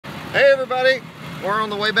Hey everybody, we're on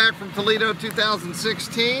the way back from Toledo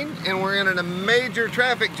 2016 and we're in a major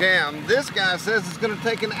traffic jam. This guy says it's going to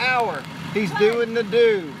take an hour. He's doing the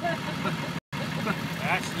do.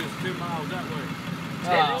 Actually, it's 2 miles that way.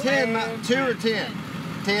 2 or 10?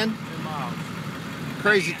 10? 10 miles.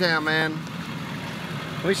 Crazy town, man.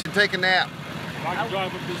 We should take a nap. If I can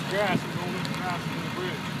drive up this grass, it's going up the grass and the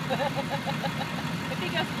bridge. If he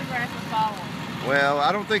goes to the grass, we'll follow him. Well,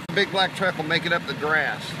 I don't think the big black truck will make it up the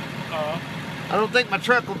grass. I don't think my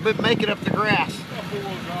truck will make it up the grass. got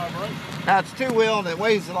 4-wheel drive, right? Now, it's two-wheel and it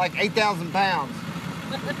weighs like 8,000 pounds.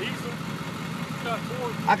 Diesel. Got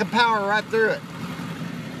 4. I can power right through it.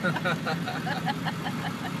 Let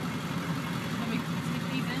me stick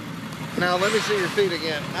these in. Now, let me see your feet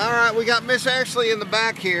again. All right, we got Miss Ashley in the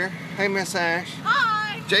back here. Hey, Miss Ash.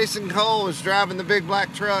 Hi! Jason Cole is driving the big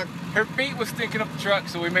black truck. Her feet was sticking up the truck,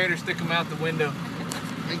 so we made her stick them out the window.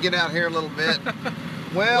 And get out here a little bit.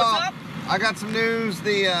 Well, What's up? I got some news.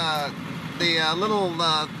 The little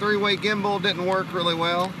three-way gimbal didn't work really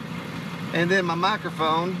well. And then my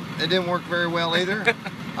microphone, it didn't work very well either.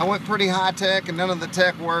 I went pretty high-tech and none of the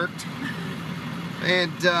tech worked.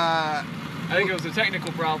 And I think it was a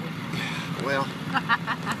technical problem. well,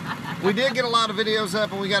 we did get a lot of videos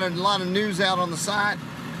up and we got a lot of news out on the site.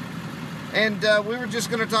 And we were just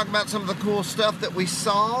going to talk about some of the cool stuff that we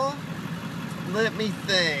saw. Let me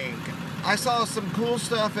think. I saw some cool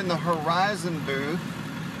stuff in the Horizon booth.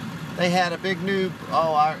 They had a big new,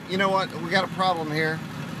 you know what? We got a problem here.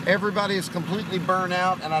 Everybody is completely burnt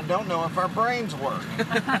out and I don't know if our brains work.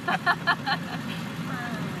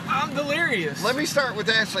 I'm delirious. Let me start with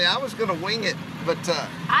Ashley. I was going to wing it, but...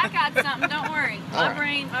 I got something, don't worry. All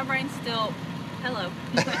My brain's still, hello.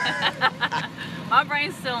 My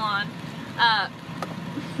brain's still on.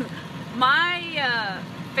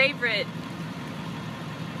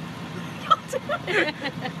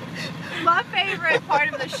 My favorite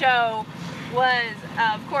part of the show was,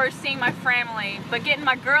 of course, seeing my family, but getting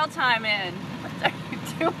my girl time in. What are you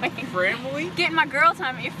doing? Family? Getting my girl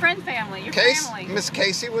time, your friend family, your family. Miss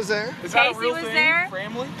Casey was there? Is that a Casey real was thing? there.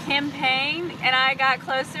 Family? Campaign, and I got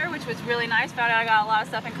closer, which was really nice. Found out I got a lot of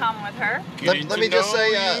stuff in common with her. Let me just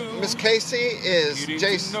say, Miss Casey is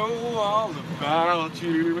Jason. know all about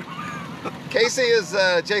you. Casey is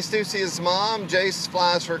Jace Ducey's mom. Jace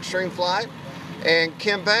flies for Extreme Flight. And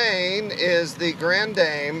Kim Payne is the grand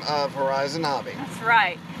dame of Horizon Hobby. That's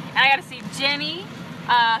right. And I got to see Jenny,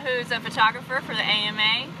 who's a photographer for the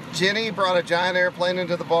AMA. Jenny brought a giant airplane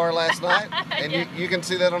into the bar last night, and Yeah. you can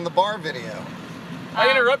see that on the bar video. I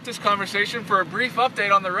interrupt this conversation for a brief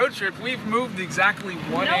update on the road trip. We've moved exactly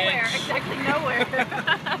 1 Nowhere, inch. exactly nowhere.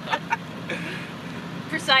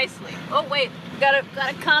 Precisely. Oh wait, got a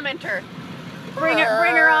commenter. Bring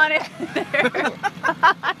her on it.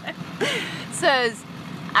 Says,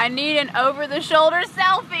 I need an over-the-shoulder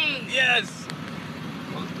selfie. Yes!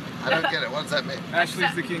 I don't get it. What does that mean?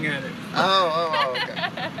 Ashley's the king at it. Oh,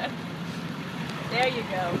 okay. There you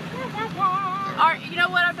go. You know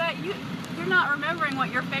what? I bet you're not remembering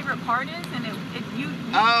what your favorite part is, and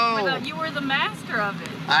you were the master of it.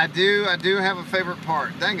 I do have a favorite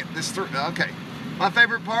part. Dang it, okay. My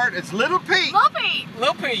favorite part is Little Pete. Little Pete.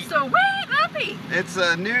 Lil Pete. So wait, Little Pete. It's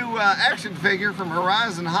a new action figure from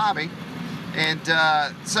Horizon Hobby. And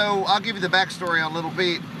so I'll give you the backstory on Little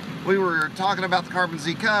Pete. We were talking about the Carbon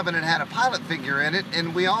Z Cub and it had a pilot figure in it,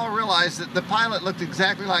 and we all realized that the pilot looked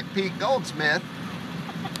exactly like Pete Goldsmith,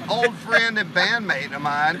 old friend and bandmate of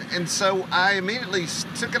mine. And so I immediately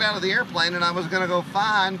took it out of the airplane and I was gonna go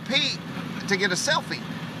find Pete to get a selfie.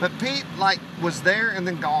 But Pete was there and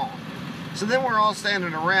then gone. So then we're all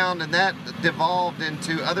standing around and that devolved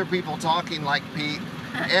into other people talking like Pete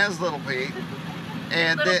as Little Pete.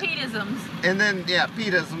 And Little Pete-isms. And then, yeah,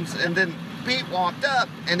 Pete-isms. And then Pete walked up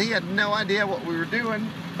and he had no idea what we were doing.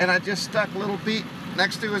 And I just stuck Little Pete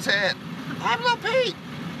next to his head. I'm Little Pete.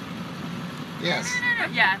 Yes.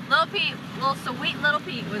 Yeah, Little Pete, sweet Little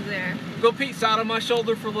Pete was there. Lil Pete sat on my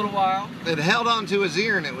shoulder for a little while. It held onto his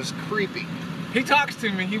ear and it was creepy. He talks to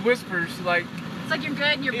me. He whispers like, It's like you're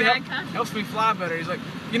good and you're bad country. helps me fly better. He's like,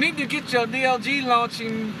 you need to get your DLG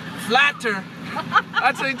launching flatter.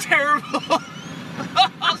 That's a terrible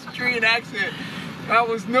Austrian accent. That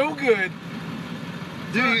was no good.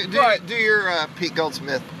 Do your Pete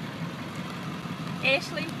Goldsmith.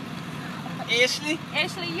 Ashley,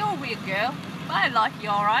 Ashley? you're a weird girl. But I like you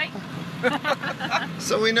all right.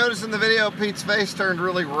 So we noticed in the video Pete's face turned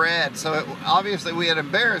really red. So obviously we had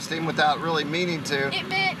embarrassed him without really meaning to.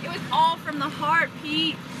 It was all from the heart,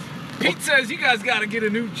 Pete. Pete says you guys got to get a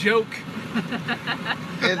new joke.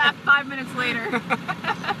 About 5 minutes later.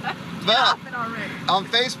 But Stop it already. on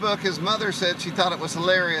Facebook, his mother said she thought it was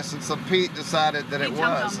hilarious, and so Pete decided that it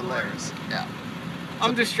was hilarious. Yeah.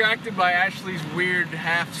 I'm distracted by Ashley's weird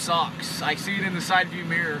half socks. I see it in the side view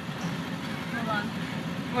mirror. Hold on.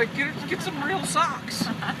 I'm like, get some real socks.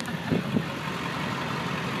 Get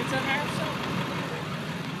some half socks.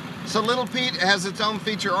 So Little Pete has its own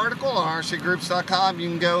feature article on rcgroups.com. You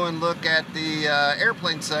can go and look at the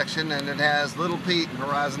airplane section, and it has Little Pete and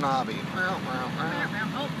Horizon Hobby.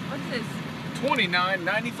 Oh, what's this?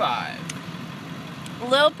 $29.95.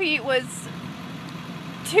 Lil Pete was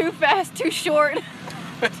too fast, too short.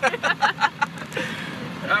 That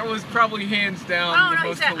was probably hands down the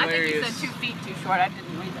most hilarious. I think he said 2 feet too short. I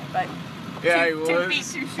didn't read that, but yeah, two, he was. 2 feet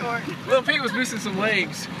too short. Little Pete was missing some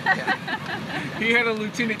legs. He had a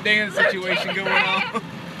Lieutenant Dan situation going on.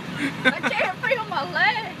 I can't feel my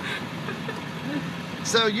leg.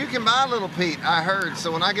 So you can buy Little Pete, I heard.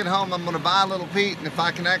 So when I get home, I'm going to buy Little Pete, and if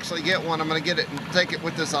I can actually get one, I'm going to get it and take it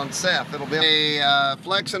with us on Ceph. It'll be a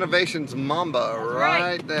Flex Innovations Mamba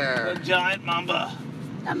right there. The giant Mamba.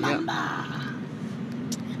 The Mamba.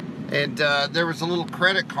 And there was a little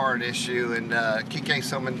credit card issue, and Kike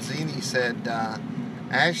Somanzini said,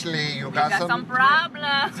 Ashley, you got some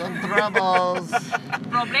problems. Some troubles.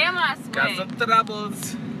 Problemas, Got some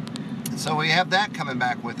troubles. So we have that coming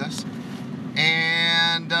back with us.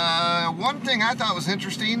 And one thing I thought was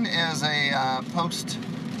interesting as a post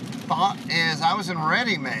thought is I was in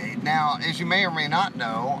Ready Made. Now, as you may or may not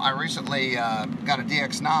know, I recently got a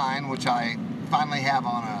DX9, which I finally have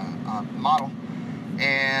on a model.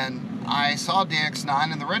 And I saw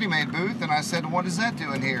DX9 in the Ready Made booth, and I said, what does that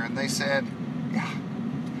do in here? And they said, yeah.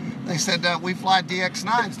 They said, we fly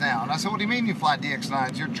DX9s now. And I said, what do you mean you fly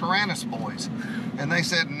DX9s? You're Tyrannus boys. And they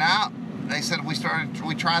said, no. They said we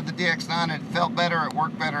tried the DX9, it felt better, it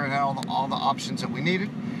worked better, it had all the options that we needed.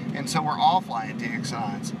 And so we're all flying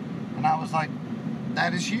DX9s. And I was like,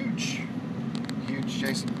 that is huge. Huge,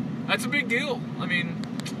 Jason. That's a big deal. I mean,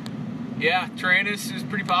 yeah, Tyrannus is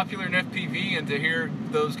pretty popular in FPV, and to hear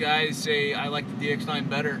those guys say, I like the DX9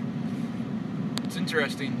 better, it's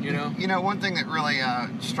interesting, you know? You know, one thing that really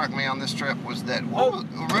struck me on this trip was that...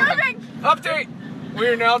 Driving! Update! We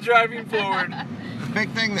are now driving forward.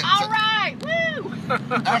 Big thing that... All right! Woo!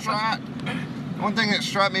 That's right. One thing that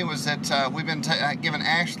struck me was that we've been giving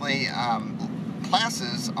Ashley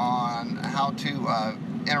classes on how to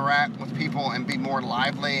interact with people and be more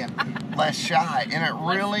lively and less shy, and it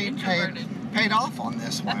really paid off on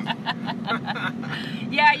this one.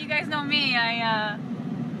 Yeah, you guys know me. I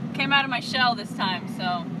came out of my shell this time,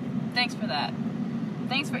 so thanks for that.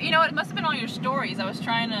 Thanks for, you know, it must have been all your stories. I was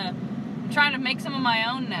trying to make some of my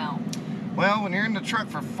own now. Well, when you're in the truck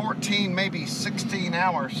for 14, maybe 16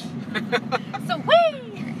 hours. So whee!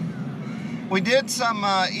 We did some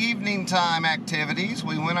evening time activities.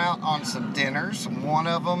 We went out on some dinners. One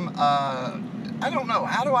of them, I don't know,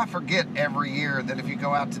 how do I forget every year that if you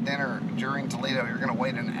go out to dinner during Toledo, you're going to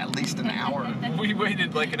wait at least an hour? We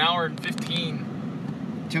waited like an hour and 15.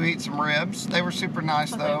 To eat some ribs. They were super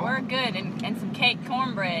nice, though. They were good, and some cake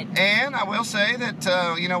cornbread. And I will say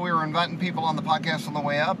that, you know, we were inviting people on the podcast on the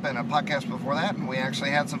way up and a podcast before that, and we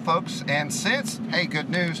actually had some folks. And since, hey, good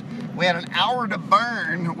news, we had an hour to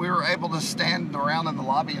burn, we were able to stand around in the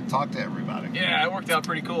lobby and talk to everybody. Yeah, it worked out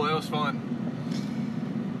pretty cool. It was fun.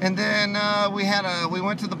 And then we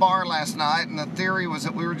went to the bar last night, and the theory was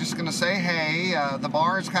that we were just going to say, hey, the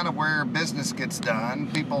bar is kind of where business gets done.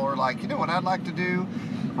 People are like, you know what I'd like to do?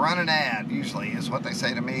 Run an ad, usually, is what they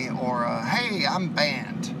say to me. Or, hey, I'm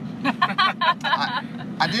banned.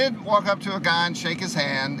 I did walk up to a guy and shake his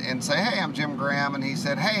hand and say, hey, I'm Jim Graham. And he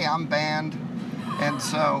said, hey, I'm banned. And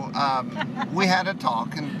so we had a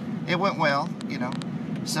talk, and it went well, you know.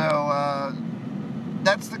 So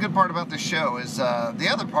that's the good part about this show. Is the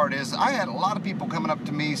other part is I had a lot of people coming up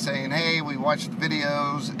to me saying, hey, we watched the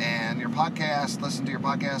videos and your podcast, listen to your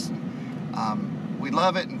podcast. We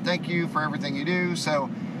love it, and thank you for everything you do. So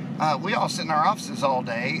we all sit in our offices all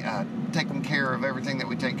day, taking care of everything that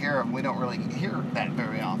we take care of. We don't really hear that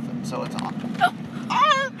very often, so it's awesome.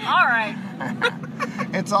 All right.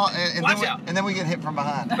 It's all, and then we get hit from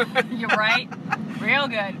behind. You're right. Real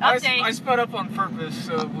good. Update. I sped up on purpose,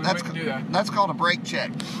 so we wouldn't do that. That's called a brake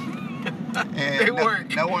check. And they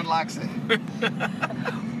work. No one likes it.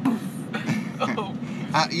 Oh.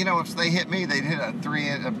 You know, if they hit me, they'd hit a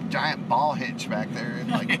giant ball hitch back there.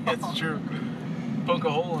 And like, That's true. Poke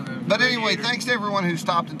a hole in it. But anyway, thanks to everyone who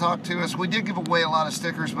stopped and talked to us. We did give away a lot of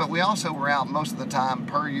stickers, but we also were out most of the time,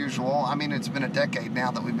 per usual. I mean, it's been a decade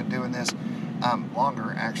now that we've been doing this.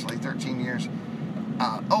 Longer, actually, 13 years.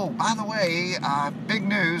 Oh, by the way, big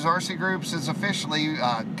news, RC Groups is officially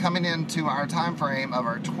coming into our time frame of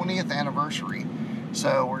our 20th anniversary.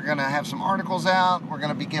 So we're going to have some articles out, we're going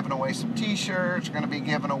to be giving away some t-shirts, we're going to be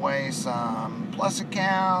giving away some Plus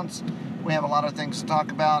accounts. We have a lot of things to talk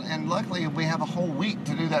about, and luckily we have a whole week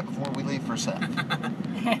to do that before we leave for Seth.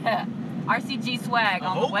 RCG swag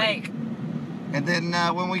on the way. And then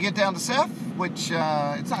when we get down to Seth, which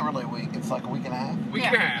it's not really a week, it's like a week and a half. Week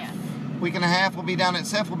and a half. Week and a half, we'll be down at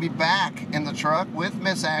Seth. We'll be back in the truck with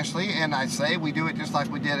Miss Ashley, and I say we do it just like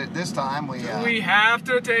we did it this time. We have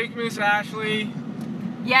to take Miss Ashley.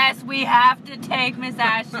 Yes, we have to take Miss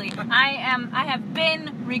Ashley. I have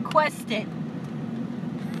been requested.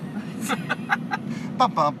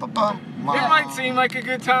 Bum, bum, bum, bum. It might seem like a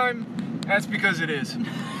good time. That's because it is.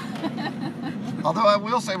 Although I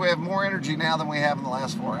will say we have more energy now than we have in the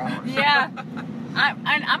last 4 hours. Yeah.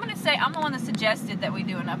 I'm going to say I'm the one that suggested that we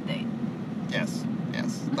do an update. Yes,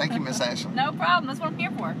 yes. Thank you, Miss Ashley. No problem. That's what I'm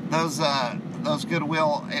here for. Those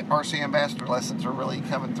Goodwill RC Ambassador lessons are really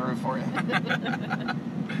coming through for you.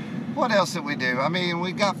 What else did we do? I mean,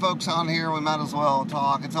 we've got folks on here. We might as well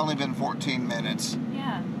talk. It's only been 14 minutes.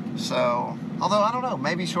 Yeah. So, although I don't know,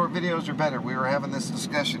 maybe short videos are better. We were having this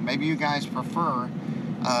discussion. Maybe you guys prefer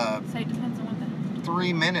Say it depends on what the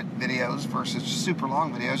 3-minute videos versus super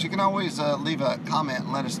long videos. You can always leave a comment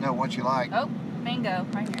and let us know what you like. Oh, bingo,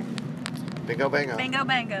 right here. Bingo, bango. Bingo,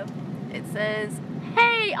 bango. It says,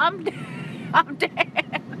 "Hey, I'm Dan."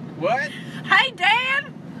 What? Hey,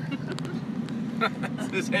 Dan.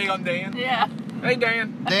 It says, "Hey, I'm Dan." Yeah. Hey,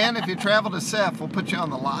 Dan. Dan, if you travel to Seth, we'll put you on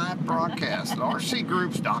the live broadcast at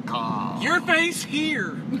rcgroups.com. Your face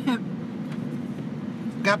here.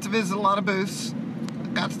 Got to visit a lot of booths.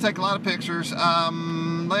 Got to take a lot of pictures.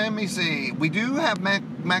 Let me see. We do have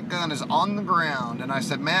Matt Gunn is on the ground, and I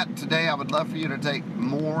said, Matt, today I would love for you to take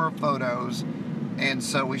more photos, and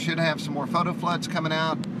so we should have some more photo floods coming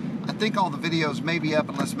out. I think all the videos may be up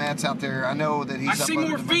unless Matt's out there. I know that he's. I see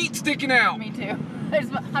more feet sticking out. Me too.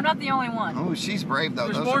 I'm not the only one. Oh, she's brave though.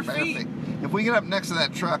 There's Those more are bare feet. If we get up next to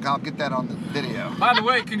that truck, I'll get that on the video. By the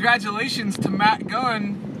way, congratulations to Matt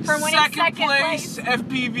Gunn. For winning second place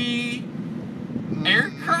FPV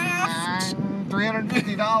aircraft.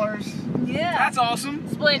 $350. Yeah. That's awesome.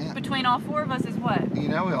 Split Yeah. between all 4 of us is what? You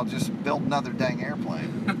know, we'll just build another dang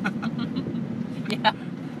airplane. Yeah.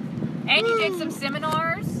 And you did some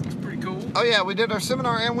seminars. That's pretty cool. Oh yeah, we did our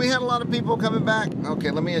seminar, and we had a lot of people coming back.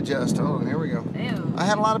 Okay, let me adjust. Hold on, here we go. Ew. I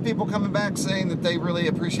had a lot of people coming back saying that they really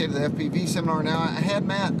appreciated the FPV seminar. Now, I had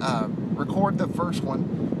Matt record the first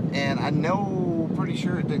one, and I know, pretty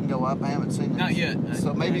sure it didn't go up. I haven't seen it. Not yet.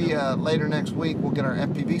 So maybe later next week we'll get our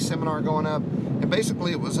FPV seminar going up. And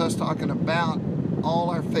basically it was us talking about all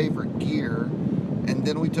our favorite gear, and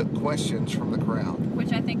then we took questions from the crowd.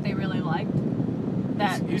 Which I think they really liked.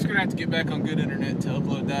 That. He's gonna have to get back on good internet to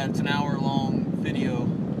upload that. It's an hour-long video.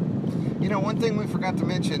 You know, one thing we forgot to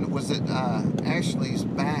mention was that Ashley's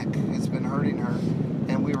back has been hurting her,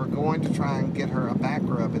 and we were going to try and get her a back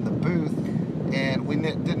rub in the booth, and we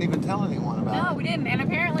didn't even tell anyone about it. No, we didn't. And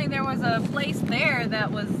apparently there was a place there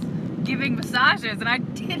that was giving massages, and I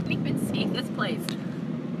didn't even see this place.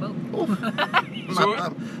 Whoa.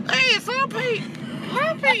 Hey, it's Little Pete!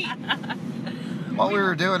 Little Pete! While we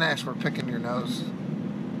were doing Ash, we're picking your nose.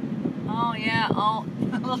 Oh yeah, all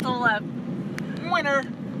a little to the left. Winner.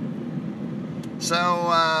 So,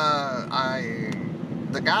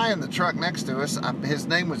 the guy in the truck next to us, his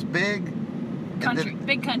name was Big. Country.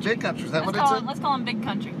 Big Country. Big Country, is that what it Let's said? let's call him Big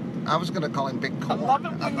Country. I was going to call him Big I Corn. love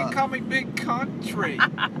it when you call me Big Country.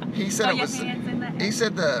 He said Got it your was. hands in the air. He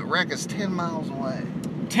said the wreck is 10 miles away.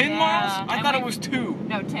 10 Yeah, miles? I and thought we- it was 2.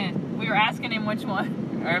 No, 10. We were asking him which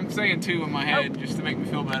one. I'm saying 2 in my head just to make me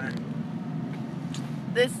feel better.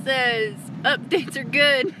 This says updates are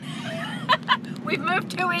good. We've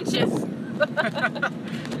moved 2 inches.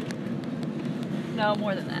 No,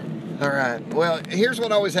 more than that. All right. Well, here's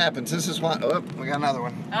what always happens. This is why. Oh, we got another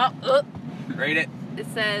one. Oh, Rate it. it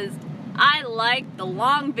says, I like the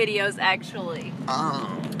long videos actually.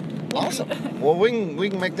 Oh, awesome. Well, we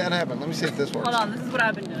can make that happen. Let me see if this works. Hold on, this is what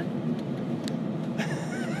I've been doing.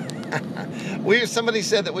 Somebody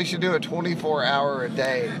said that we should do a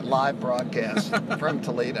 24-hour-a-day live broadcast from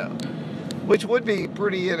Toledo, which would be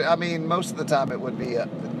pretty. I mean, most of the time it would be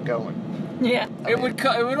going. Yeah. It would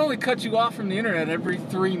only cut you off from the internet every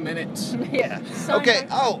 3 minutes. Yeah. Okay.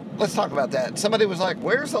 Oh, let's talk about that. Somebody was like,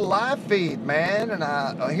 "Where's the live feed, man?"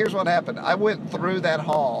 And here's what happened. I went through that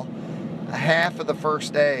hall half of the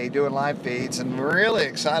first day doing live feeds, and really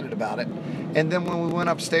excited about it. And then when we went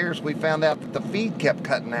upstairs, we found out that the feed kept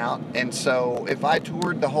cutting out. And so if I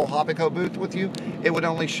toured the whole Hobbyco booth with you, it would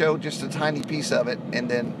only show just a tiny piece of it, and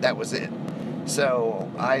then that was it.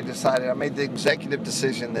 So I made the executive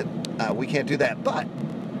decision that we can't do that. But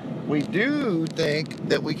we do think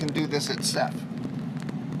that we can do this at Steph.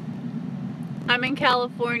 I'm in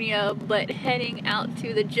California, but heading out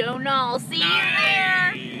to the Joe Knoll. See you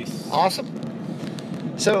there! Awesome.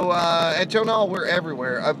 So at Joe Knoll, we're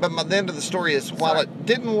everywhere. But the end of the story is, while it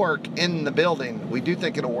didn't work in the building, we do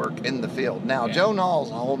think it'll work in the field. Now, Joe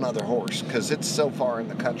Knoll's a whole nother horse because it's so far in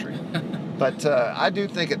the country. But I do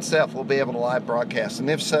think at Steph we'll be able to live broadcast, and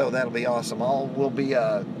if so, that'll be awesome.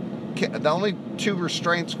 The only two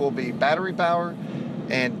restraints will be battery power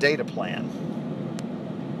and data plan.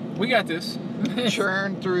 We got this.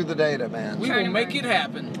 Churn through the data, man. We will make it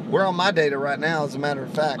happen. We're on my data right now, as a matter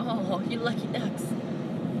of fact. Oh, you lucky ducks.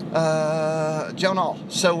 Joe Knoll.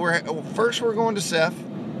 So we're going to Steph,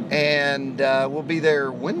 and we'll be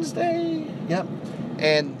there Wednesday. Yep.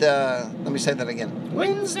 And let me say that again.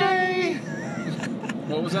 Wednesday.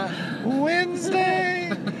 What was that?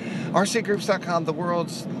 Wednesday. RCgroups.com, the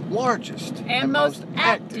world's largest and most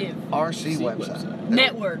active RC website.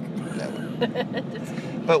 Network.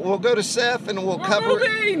 But we'll go to Steph and we'll cover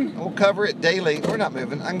it. We'll cover it daily. We're not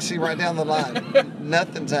moving. I can see right down the line.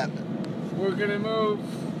 Nothing's happening. We're gonna move.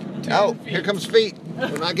 Oh, here comes feet.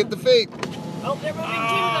 When I get the feet. Oh, they're moving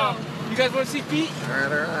too, though. You guys want to see feet? All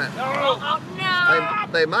right. Oh, no.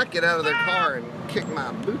 They might get out of their car and kick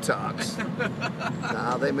my buttocks.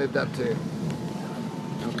 No, they moved up too.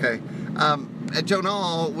 Okay. At Joe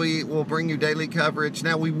Knoll, we will bring you daily coverage.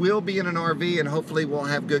 Now, we will be in an RV, and hopefully we'll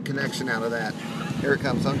have good connection out of that. Here it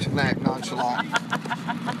comes. Don't you act nonchalant.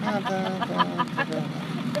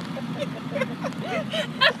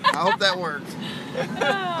 I hope that worked.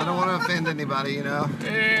 I don't want to offend anybody, you know.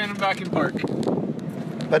 And I'm back in park.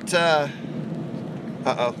 But,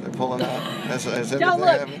 uh-oh, they're pulling out.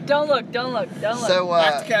 Don't look. So,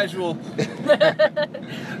 Back to casual.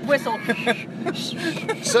 Whistle.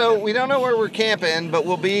 So we don't know where we're camping, but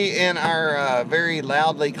we'll be in our very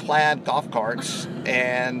loudly clad golf carts,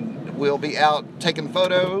 and we'll be out taking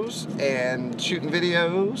photos and shooting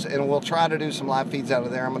videos, and we'll try to do some live feeds out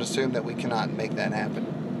of there. I'm going to assume that we cannot make that happen,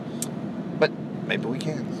 but maybe we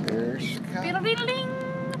can.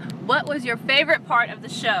 What was your favorite part of the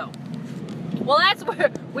show? Well, that's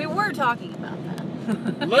where we were talking about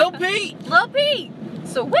that. Lil Pete. Lil Pete.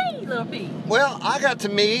 Sweet Lil Pete. Well, I got to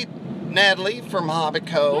meet Natalie from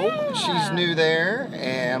Hobbyco. Yeah. She's new there,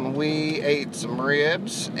 and we ate some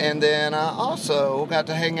ribs, and then I also got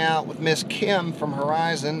to hang out with Miss Kim from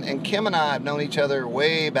Horizon, and Kim and I have known each other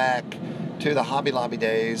way back to the Hobby Lobby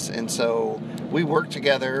days, and so we work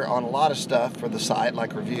together on a lot of stuff for the site,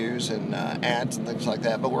 like reviews and ads and things like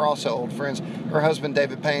that, but we're also old friends. Her husband,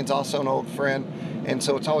 David Payne's also an old friend, and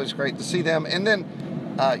so it's always great to see them. And then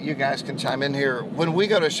you guys can chime in here. When we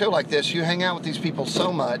go to a show like this, you hang out with these people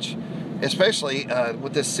so much, especially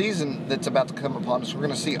with this season that's about to come upon us. We're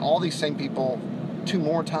going to see all these same people 2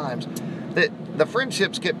 more times, that the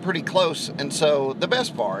friendships get pretty close, and so the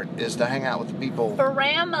best part is to hang out with the people.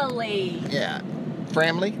 Family. Yeah.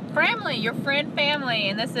 Family? Family, your friend family,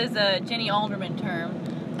 and this is a Jenny Alderman term.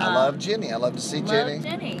 I love Jenny. I love to see Jenny. Love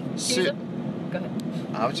Jenny. Go ahead.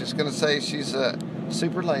 I was just going to say she's a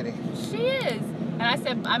super lady. She is.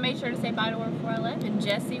 And I made sure to say bye to her before I left, and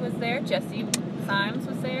Jesse was there. Jesse Symes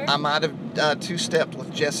was there. I might have two-stepped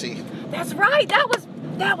with Jesse. That's right.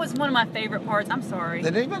 That was one of my favorite parts. I'm sorry.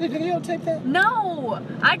 Did anybody videotape that? No.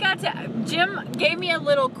 Jim gave me a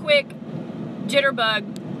little quick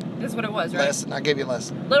jitterbug. That's what it was, right? Lesson. I gave you a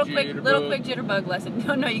lesson. Little quick jitterbug lesson.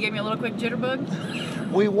 No, you gave me a little quick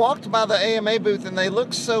jitterbug. We walked by the AMA booth and they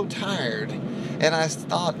looked so tired, and I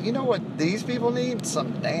thought, you know what these people need?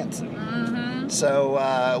 Some dancing. Mm-hmm.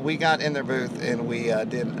 So we got in their booth and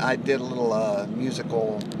I did a little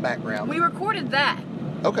musical background. We recorded that.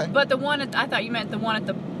 Okay. But I thought you meant the one at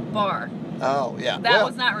the bar. Oh, yeah. That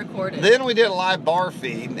was not recorded. Then we did a live bar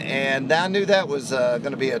feed, and I knew that was going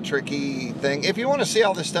to be a tricky thing. If you want to see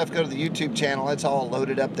all this stuff, go to the YouTube channel. It's all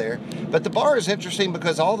loaded up there. But the bar is interesting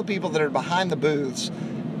because all the people that are behind the booths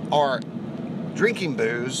are drinking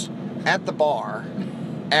booze at the bar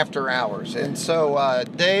after hours. And so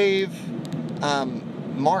David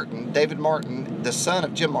Martin, the son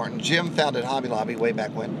of Jim Martin, Jim founded Hobby Lobby way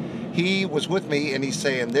back when. He was with me, and he's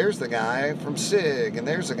saying, "There's the guy from SIG, and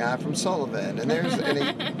there's the guy from Sullivan, and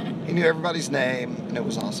he knew everybody's name, and it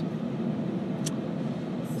was awesome."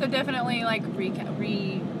 So definitely like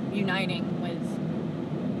reuniting with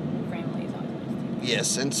families.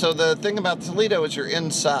 Yes, and so the thing about Toledo is you're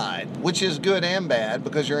inside, which is good and bad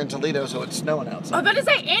because you're in Toledo, so it's snowing I was outside. about to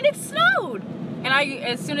say, and it snowed. And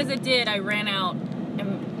as soon as it did, I ran out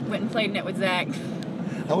and went and played in it with Zach.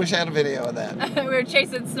 I wish I had a video of that. We were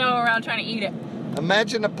chasing snow around trying to eat it.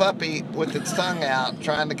 Imagine a puppy with its tongue out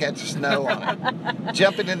trying to catch snow on it,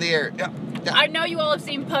 jumping in the air. Yeah, yeah. I know you all have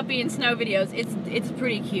seen puppy and snow videos. It's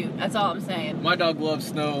pretty cute. That's all I'm saying. My dog loves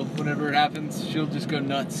snow. Whenever it happens, she'll just go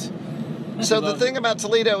nuts. So the thing about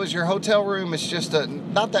Toledo is your hotel room is just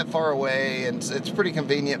not that far away, and it's pretty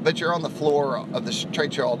convenient, but you're on the floor of the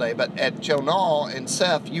trade show all day. But at Jonal and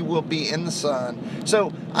Seth, you will be in the sun.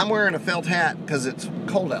 So I'm wearing a felt hat because it's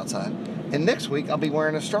cold outside. And next week, I'll be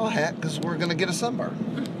wearing a straw hat because we're going to get a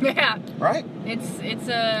sunburn. Yeah. Right? It's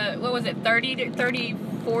what was it, 30 to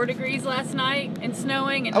 34 degrees last night and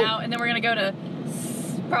snowing, and then we're going to go to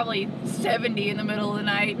probably 70 in the middle of the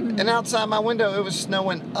night. And outside my window, it was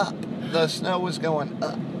snowing up. The snow was going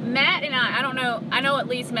up. Matt and I don't know, I know at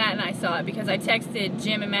least Matt and I saw it because I texted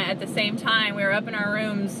Jim and Matt at the same time. We were up in our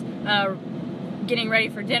rooms getting ready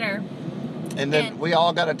for dinner. And then we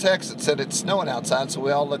all got a text that said it's snowing outside, so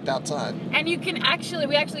we all looked outside. And you can we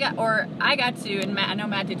actually got, or I got to, and Matt, I know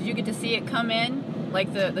Matt did you get to see it come in,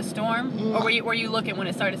 like the storm? Or were you looking when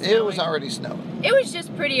it started snowing? It was already snowing. It was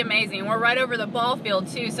just pretty amazing. We're right over the ball field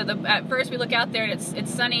too, so at first we look out there and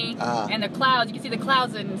it's sunny, and the clouds, you can see the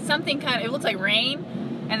clouds and something kind of, it looks like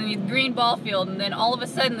rain, and then the green ball field, and then all of a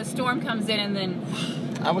sudden the storm comes in, and then...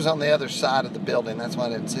 I was on the other side of the building, that's why I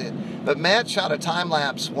didn't see it. But Matt shot a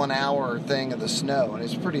time-lapse 1 hour thing of the snow, and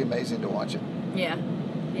it's pretty amazing to watch it. Yeah,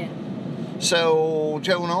 yeah. So,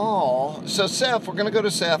 Jonal, so Seth, we're going to go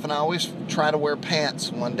to Seth, and I always try to wear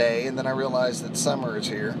pants one day, and then I realize that summer is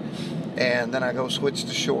here, and then I go switch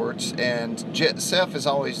to shorts, and Seth is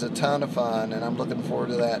always a ton of fun, and I'm looking forward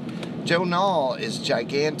to that. Jonal is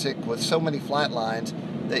gigantic with so many flight lines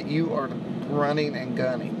that you are running and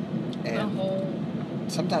gunning.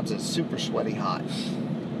 And sometimes it's super sweaty hot.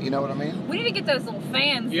 You know what I mean? We need to get those little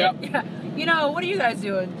fans. Yep. You know, what are you guys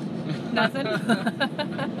doing? Nothing?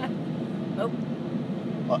 Oh.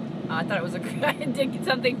 What? I thought it was I did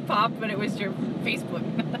something pop, but it was your Facebook.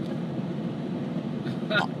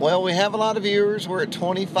 Well, we have a lot of viewers. We're at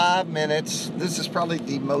 25 minutes. This is probably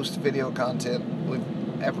the most video content we've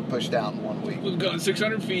ever pushed out in 1 week. We've gone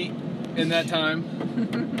 600 feet in that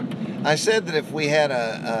time. I said that if we had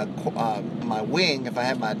my wing, if I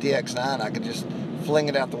had my DX9, I could just fling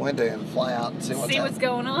it out the window and fly out and see what's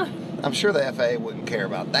going on. I'm sure the FAA wouldn't care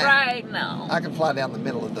about that. Right, no. I could fly down the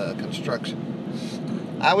middle of the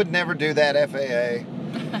construction. I would never do that, FAA.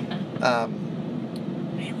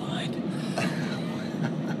 He would.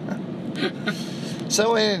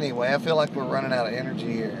 So anyway, I feel like we're running out of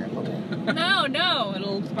energy here. A little. No,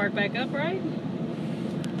 it'll spark back up, right?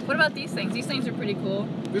 What about these things? These things are pretty cool.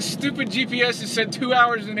 This stupid GPS has said 2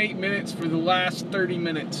 hours and 8 minutes for the last 30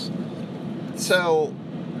 minutes. So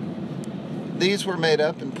these were made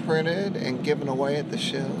up and printed and given away at the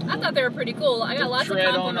show. I thought they were pretty cool. I got lots of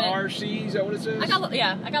Tread on compliments. RC, is that what it says? I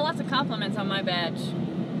got lots of compliments on my badge.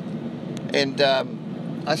 And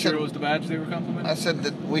I said Sure it was the badge they were complimenting? I said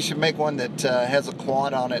that we should make one that has a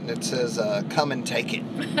quad on it and it says, come and take it.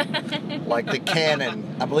 Like the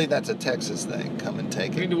cannon. I believe that's a Texas thing, come and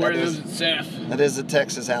take it. We need to wear those at SEF. That is a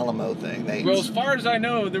Texas Alamo thing. Well, as far as I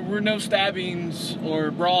know, there were no stabbings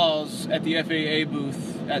or brawls at the FAA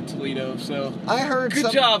booth at Toledo, so... I heard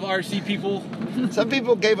Good job, RC people. Some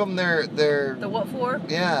people gave them their... The what for?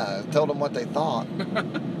 Yeah, told them what they thought.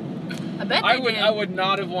 I bet they did. I would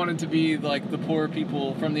not have wanted to be like the poor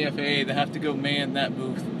people from the FAA that have to go man that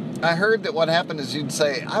booth. I heard that what happened is you'd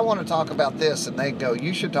say, I want to talk about this, and they'd go,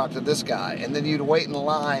 you should talk to this guy. And then you'd wait in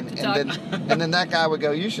line, and then that guy would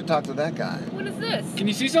go, you should talk to that guy. What is this? Can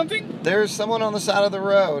you see something? There's someone on the side of the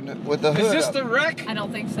road with the hood Is this up. the wreck? I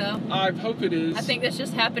don't think so. I hope it is. I think this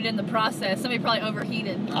just happened in the process. Somebody probably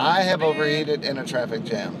overheated. I have overheated in a traffic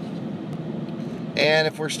jam. And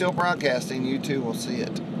if we're still broadcasting, you too will see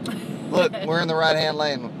it. Look, we're in the right-hand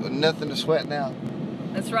lane. Nothing to sweat now.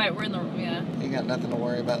 That's right, we're in the, yeah. You got nothing to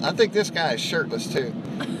worry about. I think this guy is shirtless, too.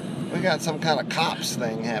 We got some kind of cops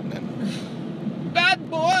thing happening.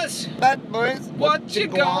 Bad boys! Bad boys, What you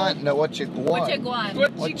gon'? No, what you gwine? What you going?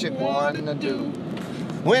 What you gonna do?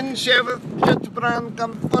 When Sheriff Judge Brown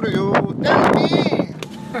come for you, tell me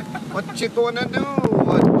what you gonna do?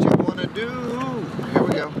 What you gonna do? Here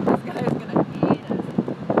we go. This guy is gonna eat us.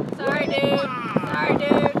 Sorry, dude. Sorry,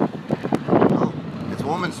 dude. Oh, it's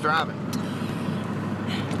woman's driving.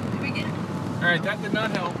 Did we get it? Alright, that did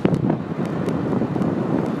not help.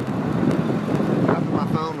 Dropping my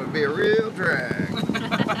phone would be a real drag.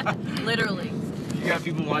 Literally. You got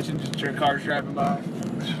people watching just your cars driving by.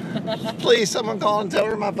 Please, someone call and tell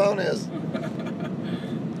her my phone is.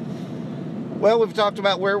 Well, we've talked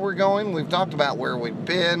about where we're going. We've talked about where we've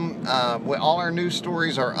been. All our news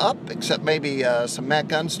stories are up, except maybe some Matt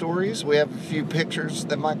Gunn stories. We have a few pictures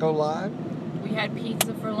that might go live. We had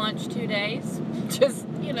pizza for lunch 2 days. Just,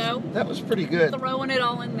 you know. That was pretty good. Throwing it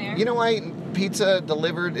all in there. You know why pizza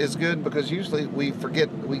delivered is good? Because usually we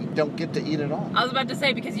don't get to eat it all. I was about to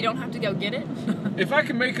say, because you don't have to go get it. If I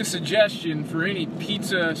can make a suggestion for any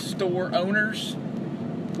pizza store owners,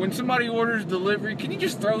 when somebody orders delivery, can you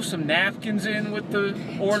just throw some napkins in with the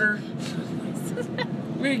order?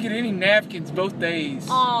 We didn't get any napkins both days.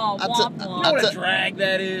 Oh, That's womp a- You know womp. what a drag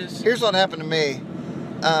that is? Here's what happened to me.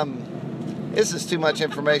 This is too much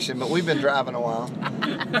information, but we've been driving a while.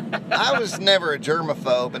 I was never a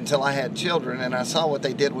germaphobe until I had children and I saw what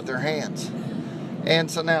they did with their hands.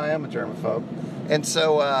 And so now I am a germaphobe. And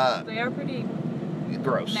so, They are pretty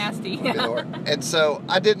gross. nasty. Good Lord. And so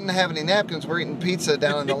I didn't have any napkins. We're eating pizza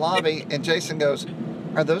down in the lobby, and Jason goes,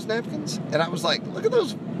 "Are those napkins?" And I was like, "Look at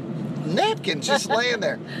those napkins just laying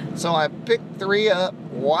there." So I picked 3 up,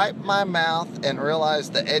 wiped my mouth, and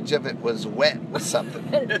realized the edge of it was wet with something.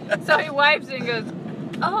 So he wipes it and goes,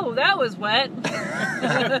 "Oh, that was wet."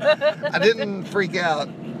 I didn't freak out,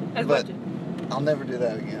 That's but what I'll never do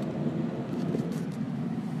that again.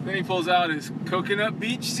 Then he pulls out his coconut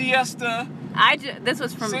beach siesta this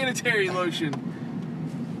was from sanitary lotion.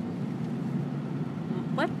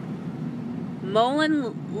 what?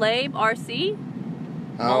 Molin Labe RC?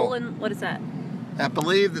 Molin, what is that? I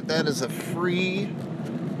believe that is a free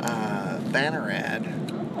banner ad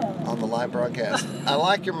on the live broadcast. I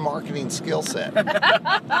like your marketing skill set.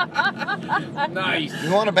 Nice.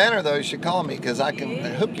 You want a banner, though, you should call me, because I can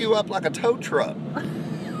hook you up like a tow truck.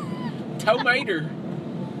 Tomater.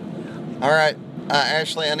 All right,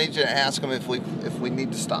 Ashley, I need you to ask them if we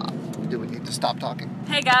need to stop. Do we need to stop talking?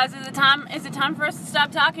 Hey guys, is it time for us to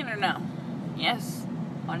stop talking or no? Yes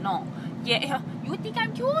or no? Yeah, you think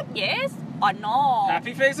I'm cute? Yes or no?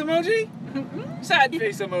 Happy face emoji? Sad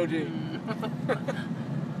face emoji.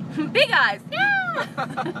 Big eyes. Yeah.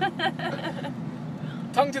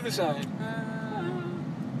 Tongue to the side.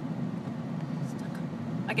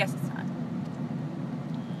 I guess it's time.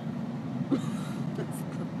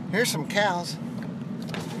 Here's some cows.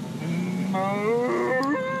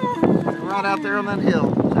 Right out there on that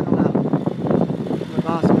hill. Check them out. Look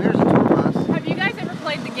awesome. Here's a tour bus. Have you guys ever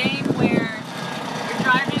played the game where you're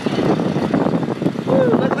driving and Woo,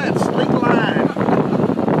 look at that sleek line.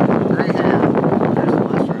 Greyhound. There's the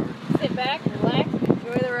bus driver. sit back, relax,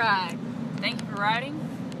 enjoy the ride? Thank you for riding.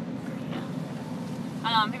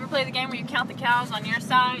 Have you ever played the game where you count the cows on your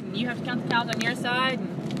side and you have to count the cows on your side,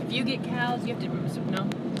 and if you get cows, you have to no?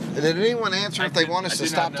 Did anyone answer if they want us to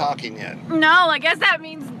stop know. talking yet? No, I guess that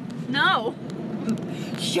means no.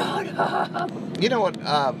 Shut up. You know what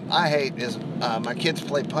I hate is my kids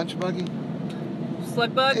play punch buggy.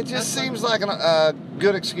 Slip bug? It just seems like a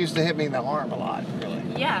good excuse to hit me in the arm a lot, really.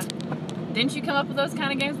 Yeah. Didn't you come up with those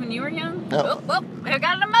kind of games when you were young? No. Oh, oh, I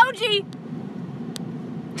got an emoji.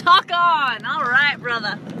 Talk on. All right,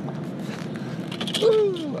 brother.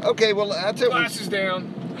 Woo. Okay, well, I tell you, Glasses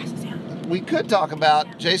down. we could talk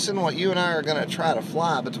about, Jason, what you and I are going to try to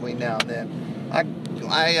fly between now and then.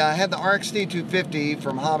 I had the RXD 250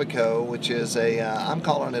 from Hobbyco, which is I'm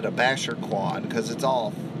calling it a basher quad because it's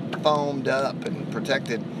all foamed up and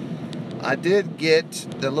protected. I did get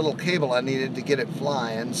the little cable I needed to get it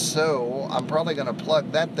flying, so I'm probably going to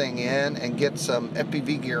plug that thing in and get some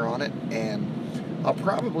FPV gear on it, and I'll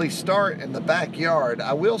probably start in the backyard.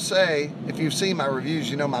 I will say, if you've seen my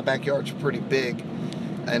reviews, you know my backyard's pretty big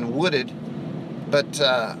and wooded. But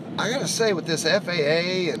I gotta say, with this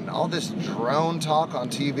FAA and all this drone talk on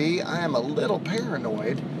TV, I am a little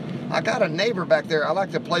paranoid. I got a neighbor back there. I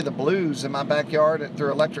like to play the blues in my backyard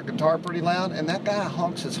through electric guitar pretty loud, and that guy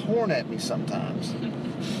honks his horn at me sometimes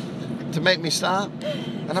to make me stop.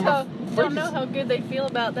 And I'm don't know how good they feel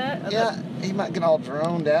about that. yeah, he might get all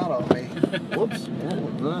droned out on me. Whoops.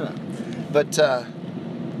 But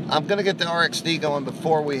I'm gonna get the RXD going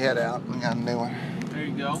before we head out. We got a new one. There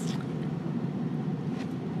you go.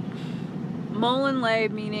 Molin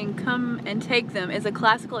Labe, meaning come and take them, is a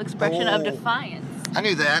classical expression of defiance. I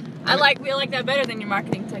knew that. We like that better than your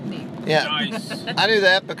marketing technique. Yeah, Nice. I knew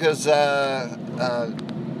that because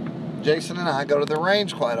Jason and I go to the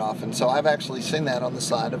range quite often, so I've actually seen that on the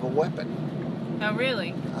side of a weapon. Oh,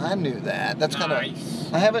 really? I knew that. That's kind of. Nice.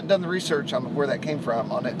 I haven't done the research on where that came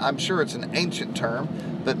from on it. I'm sure it's an ancient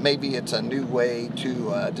term, but maybe it's a new way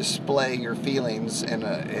to display your feelings in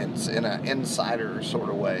an insider sort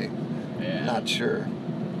of way. Yeah. Not sure.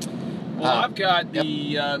 Well, I've got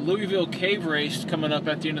the Louisville Cave Race coming up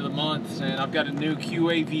at the end of the month, and I've got a new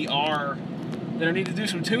QAVR that I need to do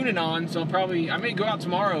some tuning on, so I may go out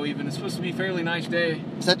tomorrow even. It's supposed to be a fairly nice day.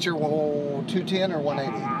 Is that your 210 or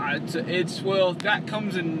 180? Well, that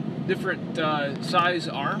comes in different size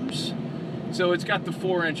arms. So it's got the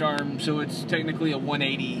 4-inch arm, so it's technically a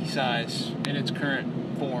 180 size in its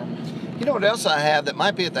current form. You know what else I have that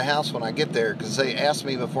might be at the house when I get there, because they asked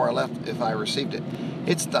me before I left if I received it.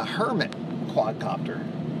 It's the Hermit quadcopter,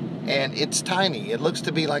 and it's tiny. It looks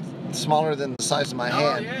to be like smaller than the size of my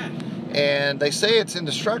hand. Yeah. And they say it's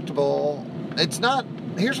indestructible. It's not.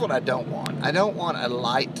 Here's what I don't want. I don't want a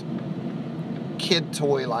light kid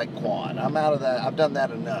toy like quad. I'm out of that. I've done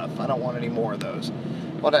that enough. I don't want any more of those.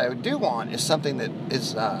 What I do want is something that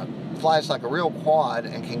is flies like a real quad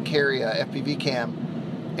and can carry a FPV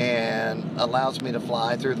cam and allows me to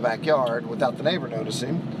fly through the backyard without the neighbor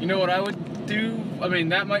noticing. You know what I would do? I mean,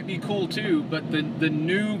 that might be cool too, but the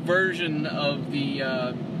new version of the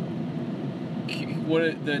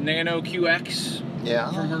Nano QX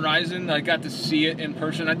from Horizon, I got to see it in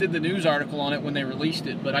person. I did the news article on it when they released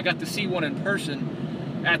it, but I got to see one in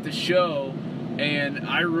person at the show, and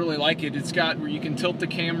I really like it. It's got where you can tilt the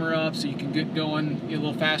camera up so you can get going a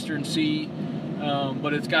little faster and see,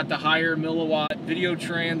 but it's got the higher milliwatt video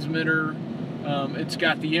transmitter. It's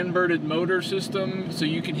got the inverted motor system, so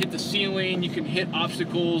you can hit the ceiling, you can hit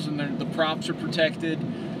obstacles, and the props are protected.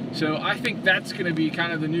 So I think that's going to be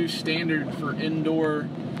kind of the new standard for indoor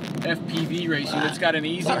FPV racing. It's got an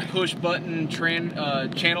easy push button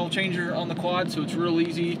channel changer on the quad, so it's real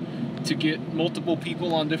easy to get multiple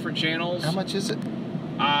people on different channels. How much is it?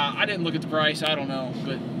 I didn't look at the price, I don't know,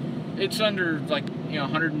 but it's under like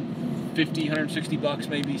 150, 160 bucks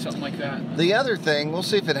maybe, something like that. The other thing, we'll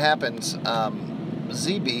see if it happens.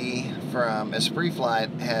 ZB from Esprit Flight,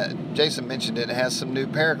 Jason mentioned it, has some new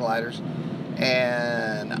paragliders.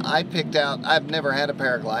 And I picked out, I've never had a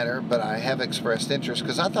paraglider, but I have expressed interest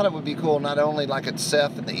because I thought it would be cool, not only like at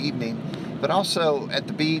Seth in the evening, but also at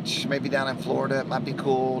the beach, maybe down in Florida. It might be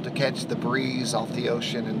cool to catch the breeze off the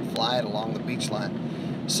ocean and fly it along the beach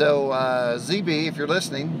line. So ZB, if you're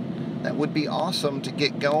listening, that would be awesome to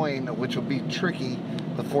get going, which will be tricky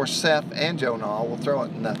before Seth and Joe Nall will throw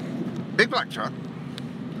it in the big black truck.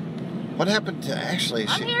 What happened to Ashley?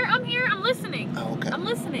 I'm here, I'm listening. Oh, okay. I'm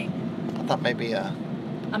listening. I thought maybe I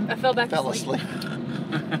fell back asleep.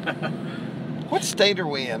 What state are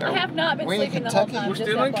we in? I have not been sleeping the whole time. We're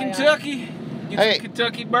still in Kentucky. Hey,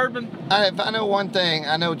 Kentucky bourbon. If I know one thing,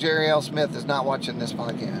 I know Jerry L. Smith is not watching this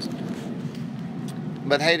podcast.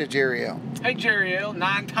 But hey to Jerry L. Hey Jerry L.,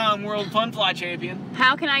 9-time World Fun Fly Champion.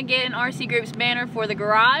 How can I get an RC Group's banner for the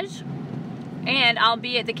garage? And I'll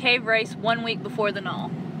be at the cave race 1 week before the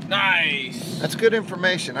Knoll. Nice. That's good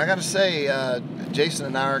information. I got to say, Jason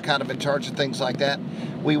and I are kind of in charge of things like that.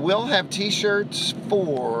 We will have t-shirts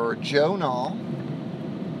for Joe Nall.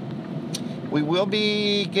 We will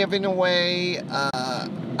be giving away,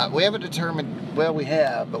 we haven't determined, well we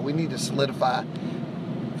have, but we need to solidify.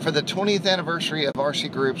 For the 20th anniversary of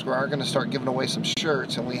RC Groups, we are going to start giving away some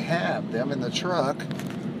shirts, and we have them in the truck.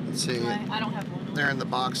 Let's see. I don't have one. They're in the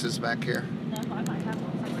boxes back here. No, I might have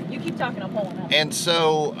one somewhere. You keep talking, I'll pull one out. And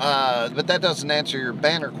so, but that doesn't answer your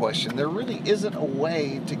banner question. There really isn't a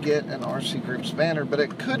way to get an RC Group's banner, but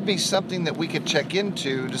it could be something that we could check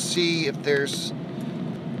into to see if there's,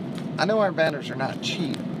 I know our banners are not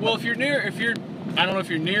cheap. Well, I don't know if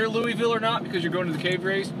you're near Louisville or not because you're going to the cave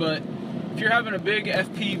race, but if you're having a big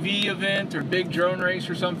FPV event or big drone race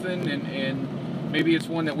or something, and maybe it's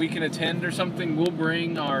one that we can attend or something, we'll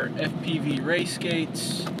bring our FPV race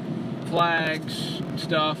skates, flags,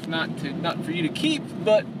 stuff, not for you to keep,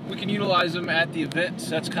 but we can utilize them at the events.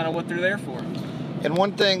 That's kind of what they're there for. And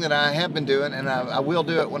one thing that I have been doing, and I will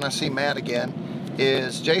do it when I see Matt again,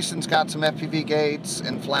 is Jason's got some FPV gates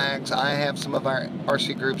and flags. I have some of our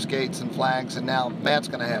RC Group's gates and flags, and now Matt's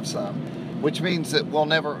going to have some, which means that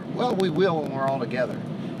we will when we're all together.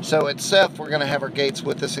 So at Seth, we're going to have our gates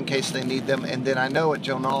with us in case they need them, and then I know at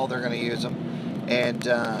Joe Nall they're going to use them. And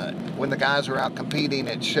when the guys are out competing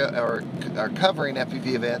at or covering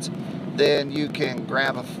FPV events, then you can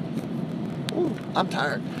grab I'm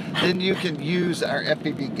tired. Then you can use our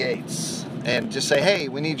FPV gates and just say, hey,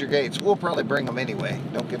 we need your gates. We'll probably bring them anyway.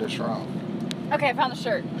 Don't get us wrong. Okay, I found the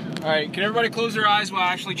shirt. All right, can everybody close their eyes while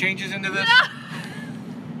Ashley changes into this?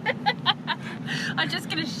 No. I'm just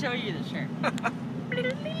going to show you the shirt.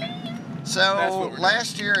 So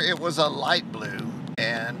last year it was a light blue.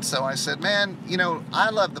 And so I said, man, I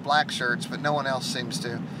love the black shirts, but no one else seems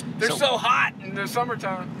to. They're so hot in the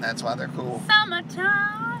summertime. That's why they're cool.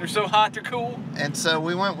 Summertime. They're so hot, they're cool. And so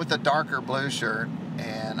we went with a darker blue shirt.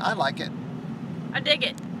 and I like it. I dig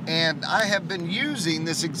it. And I have been using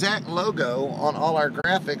this exact logo on all our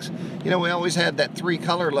graphics. You know, we always had that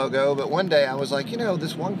 3-color logo, but one day I was like, you know,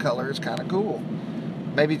 this one color is kind of cool.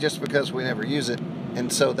 Maybe just because we never use it.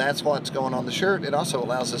 And so that's what's going on the shirt. It also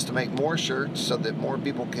allows us to make more shirts so that more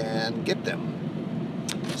people can get them.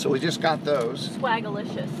 So we just got those.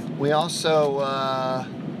 Swagalicious. We also,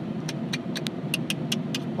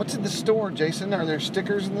 what's in the store, Jason? Are there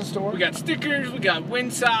stickers in the store? We got stickers, we got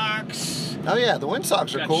wind socks. Oh yeah, the wind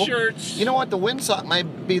socks are cool. Shirts. You know what? The wind sock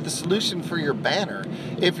might be the solution for your banner.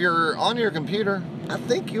 If you're on your computer, I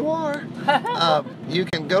think you are. You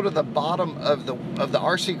can go to the bottom of the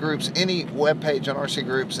RC Groups, any web page on RC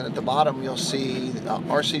Groups, and at the bottom you'll see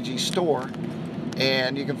RCG Store,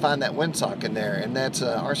 and you can find that wind sock in there, and that's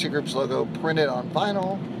a RC Groups logo printed on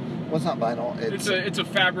vinyl. Well, it's not vinyl. It's a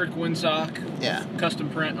fabric wind sock. Yeah. Custom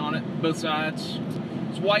print on it, both sides.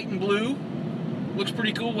 It's white and blue. Looks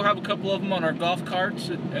pretty cool. We'll have a couple of them on our golf carts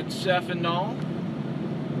at Seth and Nall.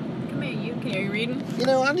 Come here, are you reading? You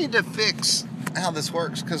know, I need to fix how this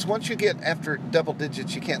works, because once you get after double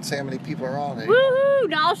digits, you can't say how many people are on it.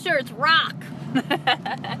 Woohoo! Nall shirts rock!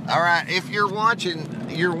 All right, if you're watching,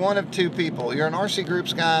 you're one of two people. You're an RC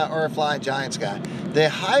Groups guy or a Flying Giants guy. The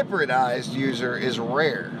hybridized user is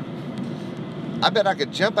rare. I bet I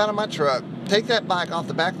could jump out of my truck, take that bike off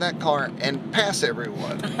the back of that car, and pass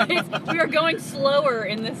everyone. We are going slower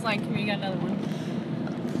in this line. Come here, you got another one.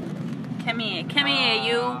 Come here,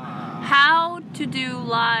 you. How to do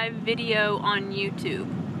live video on YouTube?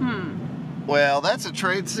 Well, that's a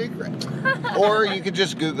trade secret. Or you could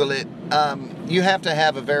just Google it. You have to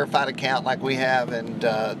have a verified account like we have, and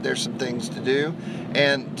there's some things to do.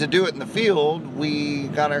 And to do it in the field, we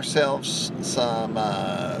got ourselves some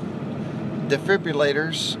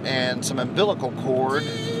defibrillators and some umbilical cord,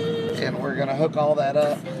 and we're gonna hook all that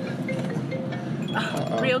up.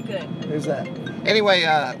 Real good. Who's that? Anyway,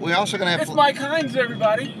 we're also gonna have. It's Mike Hines,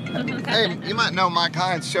 everybody. Hey, you might know Mike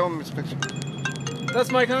Hines. Show him his picture. That's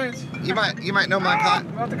Mike Hines. You might know Mike Hines.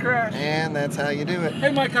 About to crash. And that's how you do it. Hey,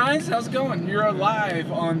 Mike Hines, how's it going? You're live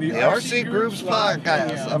on the RC Groups Live.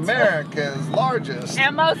 podcast, America's largest,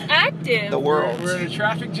 And most active. the world. We're in a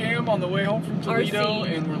traffic jam on the way home from Toledo,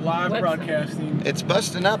 RC and we're live website. broadcasting. It's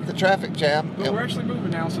busting up the traffic jam. But we're actually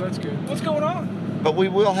moving now, so that's good. What's going on? But we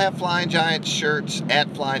will have Flying Giants shirts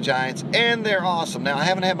at Flying Giants, and they're awesome. Now, I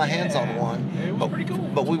haven't had my hands on one, It was pretty cool.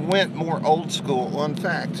 but we went more old school. Well, in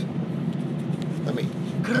fact, let me.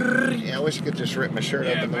 Yeah, I wish I could just rip my shirt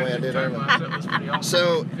open the way I did earlier. Awesome.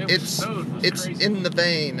 So it's crazy. in the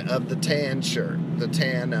vein of the tan shirt, the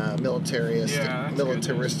tan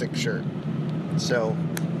militaristic shirt. So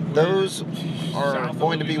those are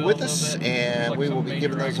going to be with us, and we will be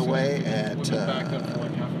giving those away at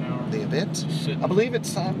the event. I believe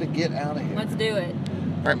it's time to get out of here. Let's do it.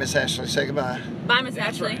 All right, Miss Ashley, say goodbye. Bye, Miss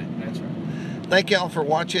That's Ashley. right. That's right. Thank y'all for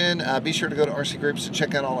watching. Be sure to go to RC Groups and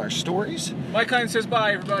check out all our stories. Mike Hines says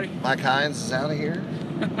bye, everybody. Mike Hines is out of here.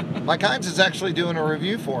 Mike Hines is actually doing a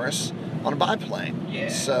review for us on a biplane. Yeah.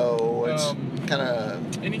 So it's kind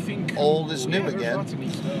of anything cool. old is new there's again. lots of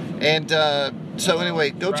neat stuff. And so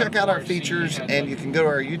anyway, go check out our features, and you can go to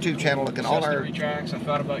our YouTube channel, look at all our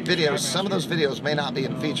videos. Some of those videos may not be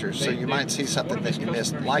in features, so you might see something that you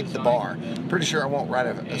missed, like the bar. Pretty sure I won't write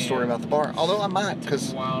a story about the bar, although I might,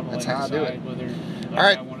 because that's how I do it. All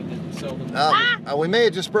right. We may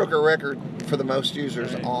have just broke our record for the most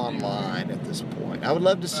users online at this point. I would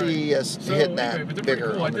love to see us hit that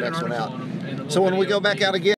bigger on the next one out. So when we go back out again,